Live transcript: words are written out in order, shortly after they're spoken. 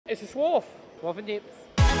It's a swarf and chips.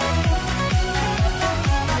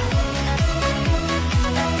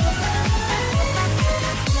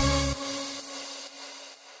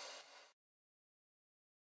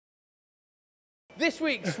 This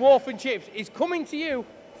week's Swarf and Chips is coming to you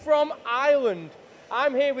from Ireland.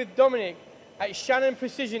 I'm here with Dominic at Shannon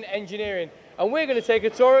Precision Engineering, and we're going to take a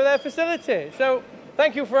tour of their facility. So,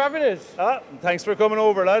 thank you for having us. Thanks for coming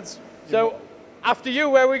over, lads. So, after you,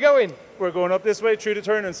 where are we going? We're going up this way through the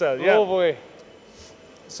turning cell, yeah. Lovely.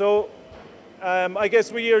 So, I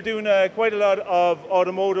guess we are doing quite a lot of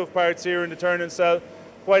automotive parts here in the turning cell.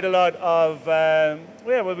 Quite a lot of,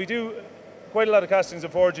 we do quite a lot of castings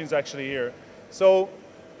and forgings actually here. So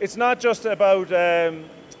it's not just about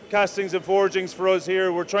castings and forgings for us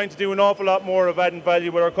here. We're trying to do an awful lot more of adding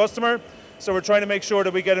value with our customer. So we're trying to make sure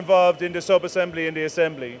that we get involved in the sub-assembly and the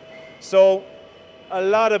assembly. So a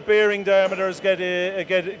lot of bearing diameters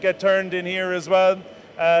get turned in here as well.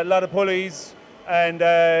 A lot of pulleys, and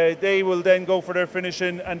they will then go for their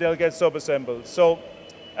finishing and they'll get sub-assembled. So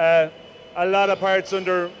a lot of parts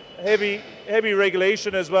under heavy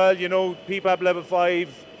regulation as well. You know, PPAP level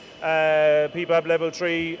 5. PPAP level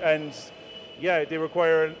 3, and yeah, they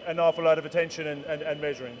require an awful lot of attention and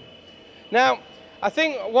measuring. Now, I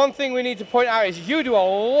think one thing we need to point out is you do a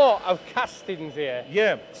lot of castings here.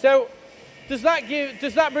 Yeah. So, does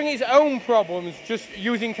that bring its own problems just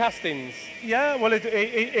using castings? Yeah, well,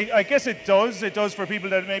 I guess it does. It does for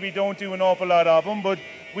people that maybe don't do an awful lot of them, but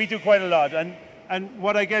we do quite a lot. And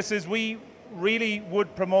what I guess is we really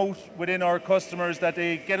would promote within our customers that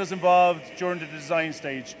they get us involved during the design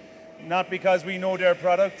stage. Not because we know their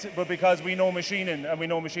product, but because we know machining, and we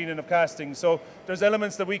know machining of casting. So there's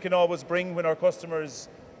elements that we can always bring when our customers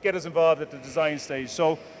get us involved at the design stage.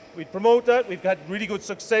 So we promote that. We've had really good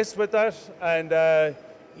success with that, and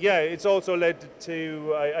yeah, it's also led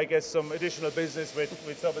to, I guess, some additional business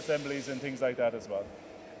with sub-assemblies and things like that as well.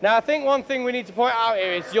 Now, I think one thing we need to point out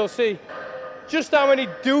here is you'll see just how many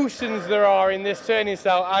doosands there are in this turning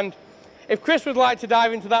cell, and if Chris would like to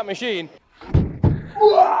dive into that machine,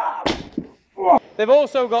 they've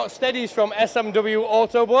also got steadies from SMW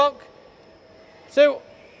Autoblock. So,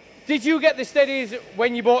 did you get the steadies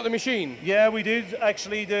when you bought the machine? Yeah, we did.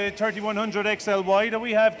 Actually, the 3100 XLY that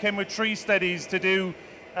we have came with 3 steadies to do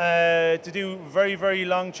very, very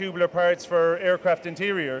long tubular parts for aircraft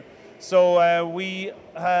interior. So we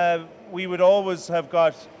would always have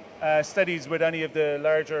got steadies with any of the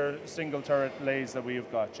larger single turret lathes that we've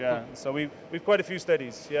got. Yeah. So we've quite a few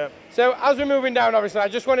steadies. Yeah. So as we're moving down, obviously, I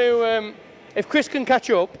just want to. If Chris can catch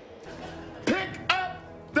up. Pick up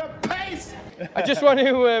the pace! I just want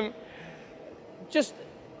to,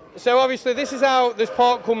 so obviously this is how this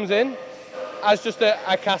part comes in, as just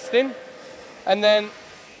a casting, and then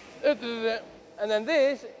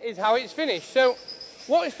this is how it's finished. So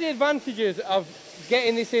what is the advantages of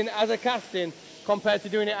getting this in as a casting compared to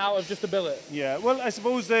doing it out of just a billet? Yeah, well, I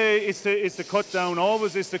suppose it's the cut down,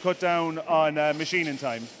 always is the cut down on machining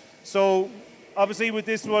time. So obviously with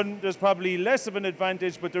this one, there's probably less of an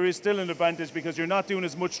advantage, but there is still an advantage because you're not doing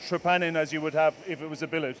as much trepanning as you would have if it was a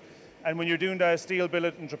billet. And when you're doing the steel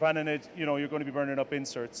billet and trepanning it, you know, you're going to be burning up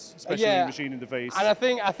inserts, especially machining the face. And I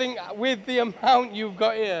think with the amount you've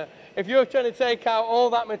got here, if you're trying to take out all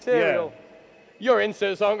that material, your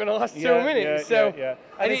inserts aren't going to last 2 minutes. Yeah.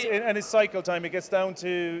 And it's cycle time. It gets down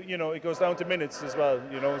to, you know, it goes down to minutes as well,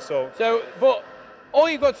 you know, so. But all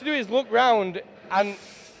you've got to do is look round, and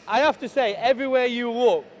I have to say, everywhere you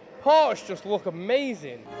look, parts just look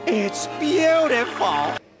amazing. It's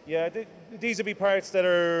beautiful. Yeah, these would be parts that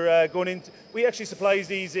are going into, we actually supply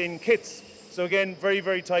these in kits. So again, very,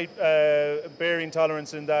 very tight bearing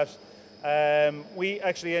tolerance in that. We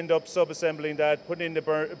actually end up sub-assembling that, putting in the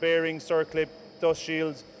bearing, circlip, dust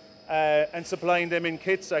shields, and supplying them in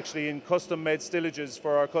kits, actually in custom-made stillages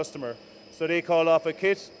for our customer. So they call off a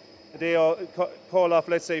kit, they all call off,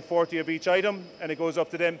 let's say, 40 of each item, and it goes up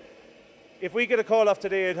to them. If we get a call off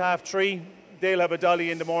today at 3:30, they'll have a dolly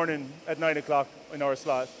in the morning at 9 o'clock in our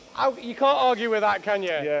slot. You can't argue with that, can you?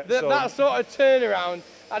 Yeah, that sort of turnaround,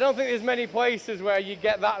 I don't think there's many places where you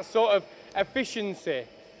get that sort of efficiency.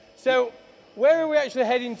 So where are we actually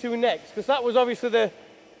heading to next? Because that was obviously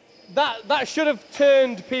that should have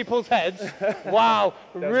turned people's heads. Wow,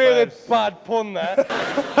 really bad pun there.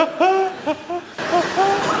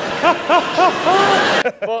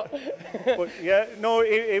 but yeah, no,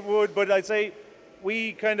 it would. But I'd say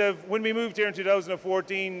we kind of, when we moved here in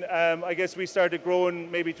 2014, I guess we started growing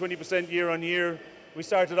maybe 20% year on year. We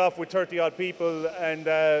started off with 30 odd people and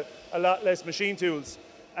a lot less machine tools.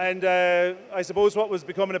 And I suppose what was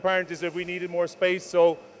becoming apparent is that we needed more space,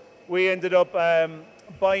 so we ended up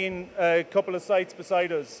buying a couple of sites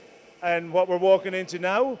beside us. And what we're walking into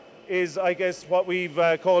now is, I guess, what we've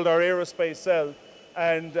called our aerospace cell.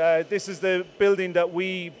 And this is the building that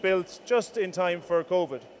we built just in time for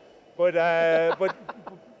COVID. But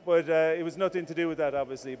it was nothing to do with that,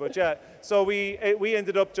 obviously. But yeah, so we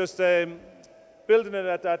ended up just building it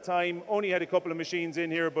at that time. Only had a couple of machines in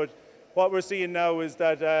here, but what we're seeing now is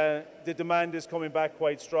that the demand is coming back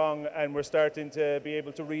quite strong, and we're starting to be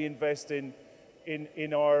able to reinvest in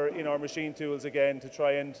our machine tools again to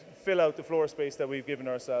try and fill out the floor space that we've given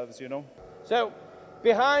ourselves, you know. So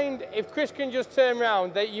behind, if Chris can just turn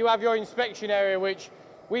around, that you have your inspection area, which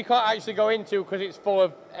we can't actually go into because it's full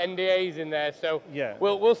of NDAs in there. So yeah,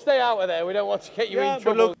 we'll stay out of there. We don't want to get you in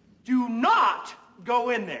trouble. Look, Do not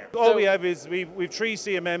go in there. All we have is we've 3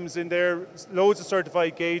 CMMs in there, loads of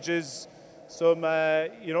certified gauges, some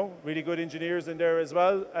you know, really good engineers in there as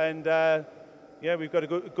well, and yeah, we've got a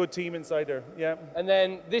good team inside there. Yeah. And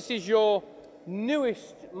then this is your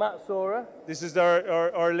newest Matsura. This is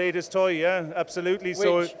our latest toy. Yeah, absolutely.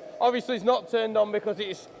 Which obviously is not turned on because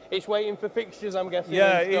it's waiting for fixtures, I'm guessing.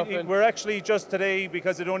 Yeah, we're actually just today,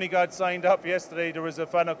 because it only got signed up yesterday, there was a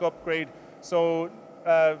FANUC upgrade. So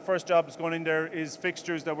first job is going in there is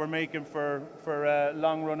fixtures that we're making for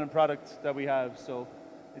long running product that we have. So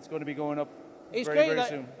it's going to be going up very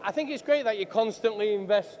soon. I think it's great that you're constantly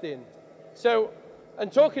investing. So, and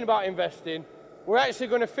talking about investing, we're actually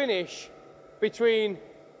going to finish between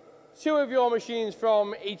 2 of your machines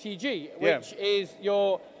from ETG, which is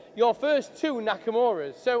your first 2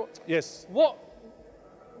 Nakamuras. So yes,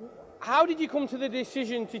 how did you come to the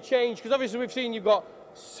decision to change? Because obviously we've seen you've got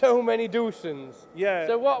so many Doosons. Yeah.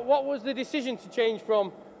 So what was the decision to change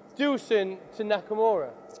from Doosan to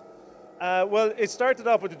Nakamura? Well, it started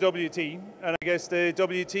off with the WT, and I guess the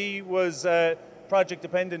WT was project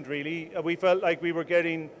dependent, really. We felt like we were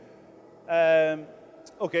getting,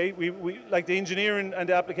 okay, we like the engineering and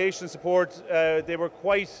the application support, they were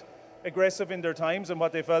quite aggressive in their times and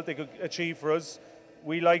what they felt they could achieve for us.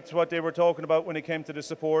 We liked what they were talking about when it came to the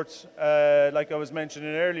support, like I was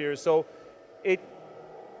mentioning earlier. So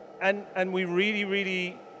and we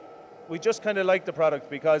really, we just kind of liked the product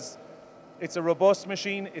because it's a robust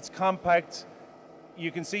machine, it's compact.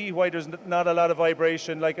 You can see why there's not a lot of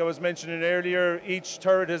vibration. Like I was mentioning earlier, each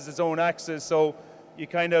turret has its own axis, so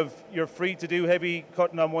you're free to do heavy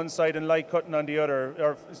cutting on one side and light cutting on the other,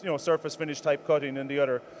 or you know, surface finish type cutting on the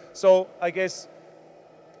other. So I guess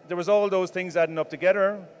there was all those things adding up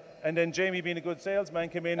together, and then Jamie, being a good salesman,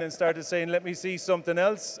 came in and started saying, let me see something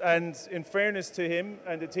else. And in fairness to him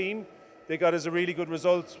and the team, they got us a really good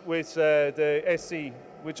result with the SC,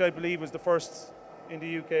 which I believe was the first in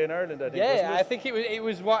the UK and Ireland, I think. Yeah, I think it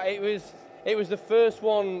was the first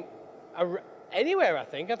one anywhere, I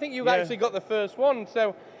think. I think you actually got the first one.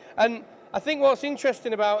 So, and I think what's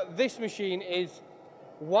interesting about this machine is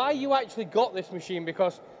why you actually got this machine,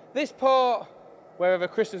 because this part, wherever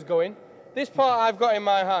Chris is going, this part I've got in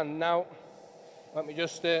my hand. Now, let me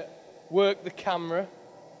just work the camera.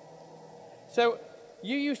 So,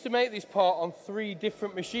 you used to make this part on 3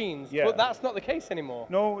 different machines, but that's not the case anymore.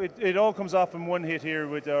 No, it all comes off in one hit here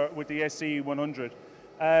with the SC 100.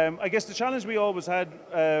 I guess the challenge we always had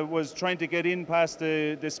was trying to get in past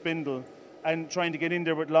the spindle and trying to get in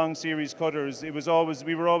there with long series cutters.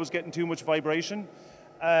 We were always getting too much vibration.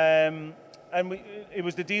 And it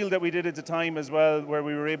was the deal that we did at the time as well, where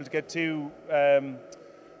we were able to get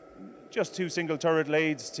just 2 single turret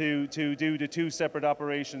lathes to do the 2 separate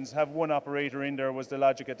operations. Have 1 operator in there was the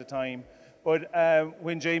logic at the time. But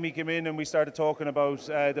when Jamie came in and we started talking about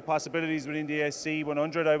the possibilities within the SC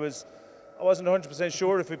 100, I wasn't 100%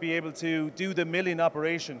 sure if we'd be able to do the milling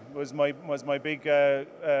operation. Was my big,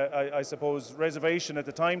 I suppose, reservation at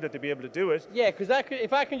the time that they'd be able to do it. Yeah, because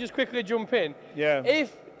if I can just quickly jump in. Yeah.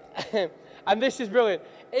 If, and this is brilliant,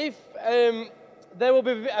 if there will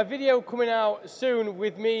be a video coming out soon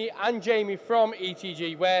with me and Jamie from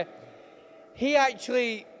ETG where he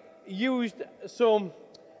actually used some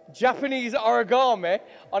Japanese origami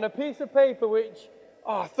on a piece of paper which,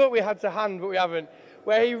 I thought we had to hand, but we haven't,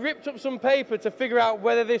 where he ripped up some paper to figure out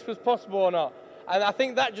whether this was possible or not. And I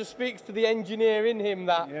think that just speaks to the engineer in him,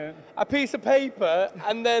 that a piece of paper,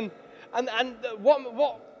 and then, and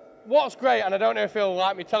what's great, and I don't know if he'll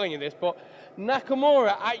like me telling you this, but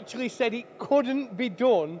Nakamura actually said it couldn't be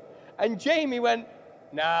done, and Jamie went,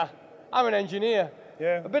 nah, I'm an engineer.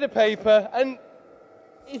 Yeah. A bit of paper, and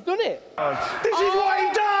he's done it. This is what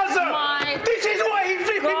he does! This is what he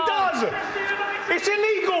flipping does! It's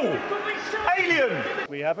illegal! Alien!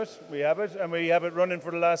 We have it, and we have it running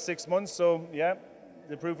for the last 6 months, so yeah,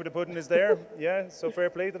 the proof of the pudding is there. Yeah, so fair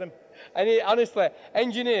play to them. And honestly,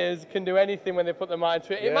 engineers can do anything when they put their mind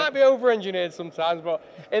to it. It Yeah. might be over-engineered sometimes, but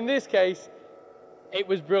in this case, it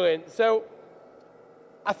was brilliant. So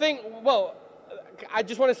I think, well, I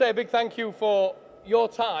just want to say a big thank you for your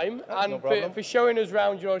time and no problem. for showing us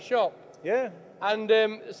around your shop. Yeah. And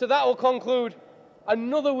so that will conclude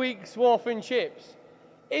another week's Wharf and Chips.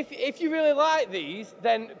 If you really like these,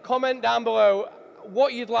 then comment down below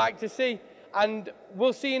what you'd like to see, and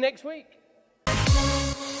we'll see you next week.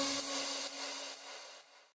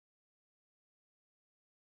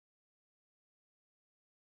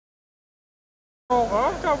 Oh,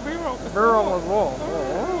 I've got beer on the wall.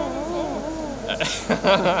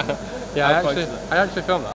 Yeah, I actually filmed that.